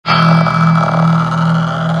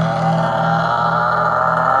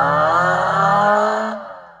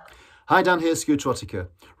Hi, Dan here, Scooterotica.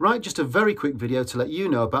 Right, just a very quick video to let you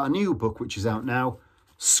know about a new book which is out now,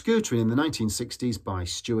 Scootering in the 1960s by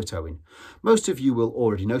Stuart Owen. Most of you will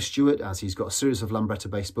already know Stuart, as he's got a series of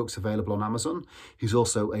Lambretta-based books available on Amazon. He's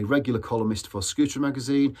also a regular columnist for Scooter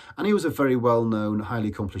magazine, and he was a very well-known, highly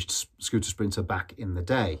accomplished scooter sprinter back in the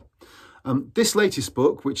day. This latest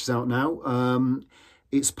book, which is out now,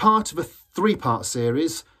 it's part of a three-part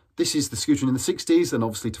series. This is the Scootering in the 60s, and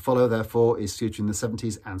obviously to follow, therefore, is Scootering in the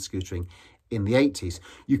 70s and Scootering in the 80s.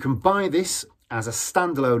 You can buy this as a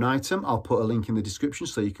standalone item. I'll put a link in the description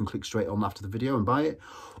so you can click straight on after the video and buy it.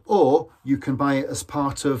 Or you can buy it as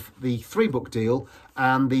part of the 3-book deal,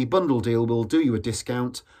 and the bundle deal will do you a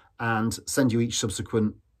discount and send you each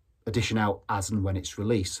subsequent edition out as and when it's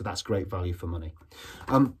released. So that's great value for money.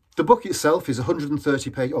 The book itself is 130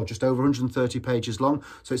 pages, or just over 130 pages long.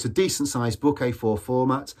 So it's a decent sized book, A4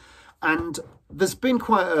 format. And there's been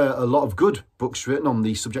quite a lot of good books written on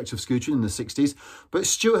the subject of scootering in the 60s, but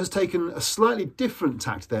Stuart has taken a slightly different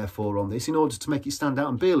tact, therefore, on this in order to make it stand out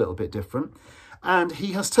and be a little bit different. And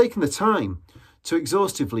he has taken the time to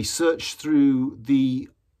exhaustively search through the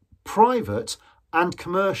private and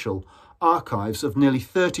commercial archives of nearly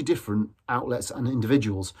 30 different outlets and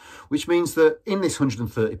individuals, which means that in this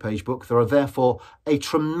 130-page book, there are therefore a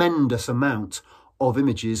tremendous amount of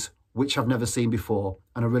images which I've never seen before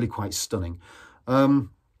and are really quite stunning.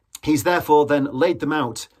 He's therefore then laid them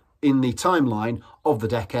out in the timeline of the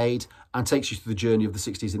decade and takes you through the journey of the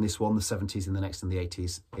 60s in this one, the 70s in the next, and the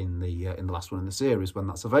 80s in the last one in the series when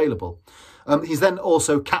that's available. He's then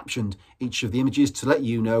also captioned each of the images to let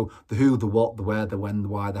you know the who, the what, the where, the when, the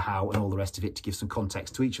why, the how, and all the rest of it, to give some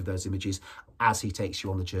context to each of those images as he takes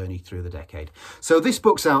you on the journey through the decade. So this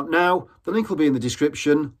book's out now. The link will be in the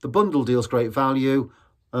description. The bundle deal's great value.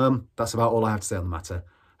 That's about all I have to say on the matter.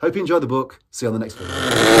 Hope you enjoyed the book. See you on the next video.